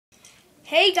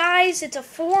Hey guys, it's a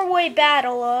four-way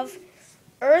battle of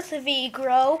Earth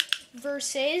Vigro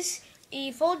versus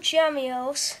Evil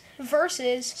Gemios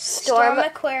versus Storm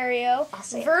Aquario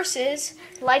versus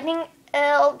Lightning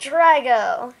El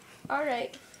Drago.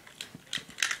 Alright,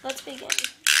 let's begin.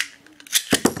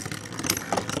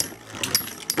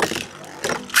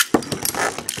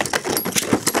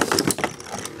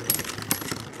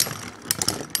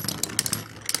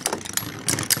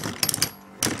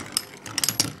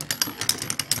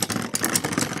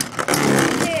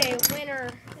 Okay, winner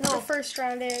of the first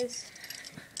round is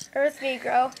Earth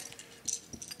Vigro.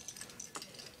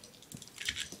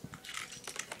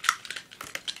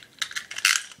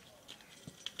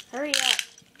 Hurry up.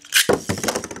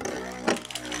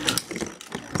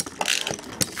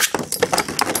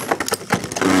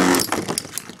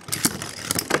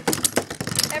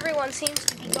 Everyone seems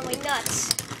to be going nuts.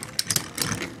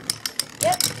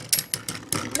 Yep.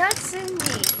 Nuts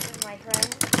indeed, my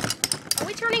friend. Are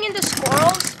we turning into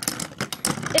squirrels?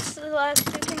 It's the last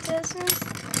two contestants.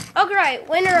 Alright,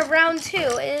 winner of round 2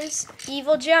 is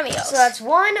Evil Gemios. So that's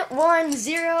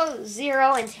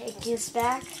 1-1-0-0 and take us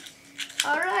back.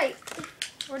 Alright,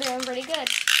 we're doing pretty good.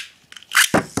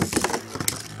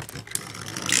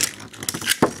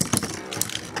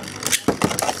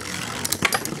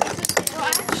 Well,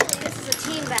 actually, this is a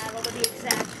team battle to be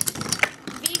exact.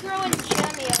 Vigro and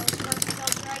Gemios versus El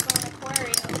Drago and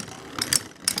Aquario.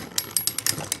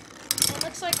 It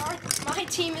looks like my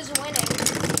team is winning.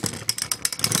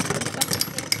 I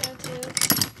think so too.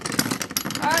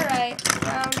 Alright,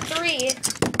 round 3.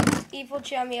 Evil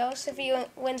Gemios. If he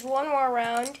wins one more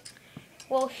round,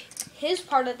 well, his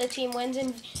part of the team wins,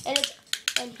 and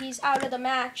he's out of the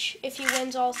match if he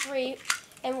wins all 3.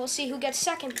 And we'll see who gets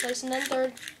second place, and then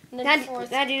third, and then fourth.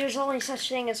 Daddy, there's only such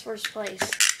thing as first place.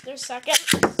 There's second.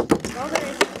 Oh, there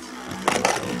is.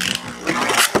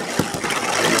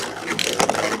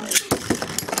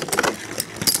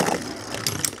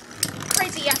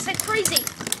 Crazy, I said crazy.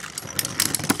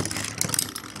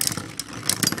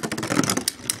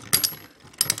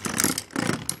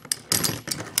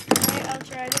 Alright, I'll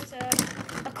try this out.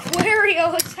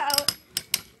 Aquario is out.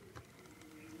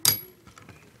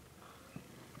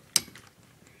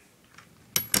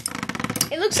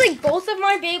 It looks like both of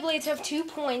my Beyblades have 2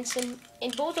 points, and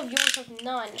both of yours have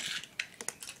none.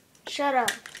 Shut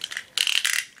up.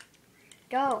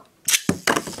 Go.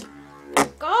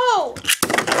 Go!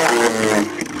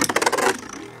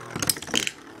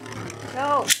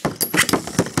 Go.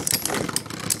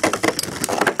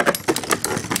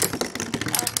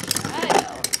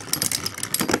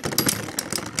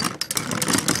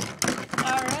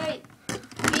 Alright.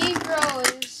 Vigro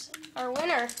is our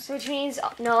winner. So which means,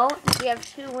 no, we have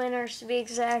 2 winners to be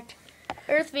exact.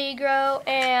 Earth Vigro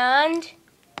and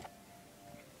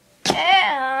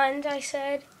I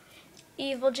said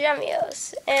Evil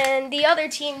Gemios. And the other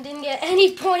team didn't get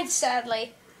any points,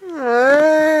 sadly.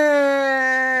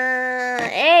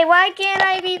 Hey, why can't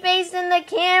I be facing the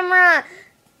camera?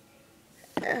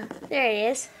 There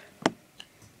it is.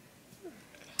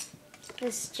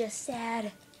 This is just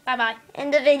sad. Bye-bye.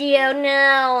 End the video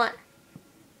now.